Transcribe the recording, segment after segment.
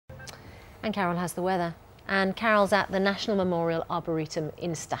And Carol has the weather. And Carol's at the National Memorial Arboretum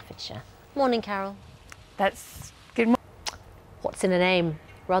in Staffordshire. Morning, Carol. That's good morning. What's in a name?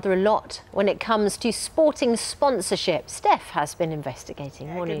 Rather a lot when it comes to sporting sponsorship. Steph has been investigating.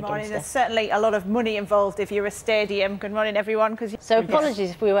 Morning, Good morning. again, There's Steph. certainly a lot of money involved if you're a stadium. Good morning, everyone. So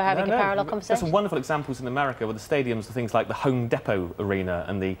apologies if we were having a parallel There's conversation. some wonderful examples in America where the stadiums are things like the Home Depot Arena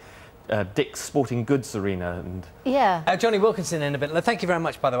and the Dick's Sporting Goods Arena. And Yeah. Johnny Wilkinson in a bit. Thank you very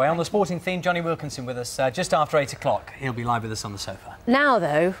much, by the way. On the sporting theme, Johnny Wilkinson with us just after 8 o'clock. He'll be live with us on the sofa. Now,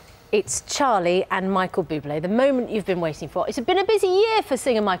 though, it's Charlie and Michael Bublé, the moment you've been waiting for. It's been a busy year for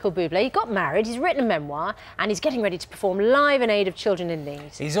singer Michael Bublé. He got married, he's written a memoir, and he's getting ready to perform live in aid of children in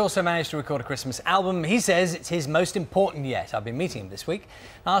need. He's also managed to record a Christmas album. He says it's his most important yet. I've been meeting him this week.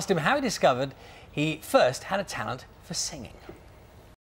 I asked him how he discovered he first had a talent for singing.